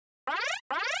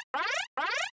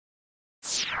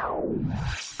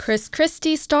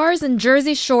Christie stars in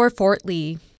Jersey Shore Fort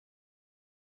Lee.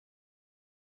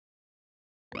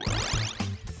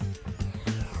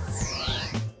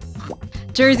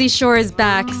 Jersey Shore is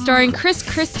back, starring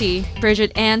Christie,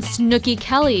 Bridget Anne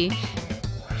Kelly,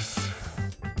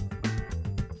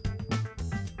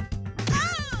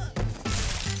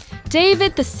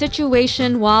 David the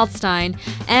Situation Wildstein,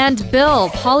 and Bill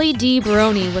Polly D.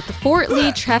 Baroni with the Fort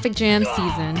Lee traffic jam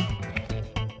season.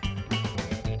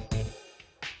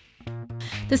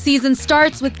 The season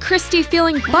starts with Christie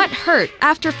feeling butthurt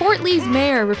after Fort Lee's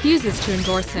mayor refuses to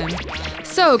endorse him.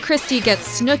 So Christie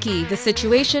gets Snooki, the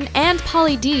Situation, and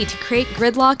Polly D to create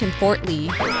gridlock in Fort Lee.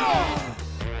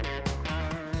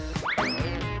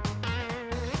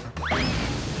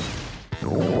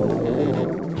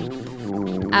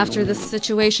 After the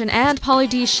Situation and Polly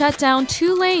D shut down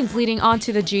 2 lanes leading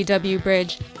onto the GW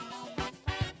Bridge,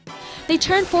 they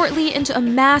turned Fort Lee into a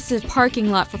massive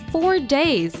parking lot for 4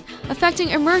 days, affecting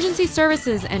emergency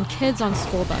services and kids on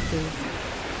school buses.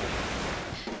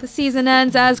 The season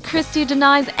ends as Christie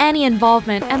denies any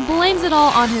involvement and blames it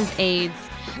all on his aides.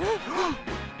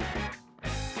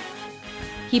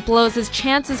 He blows his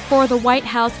chances for the White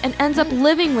House and ends up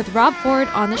living with Rob Ford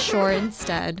on the shore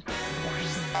instead.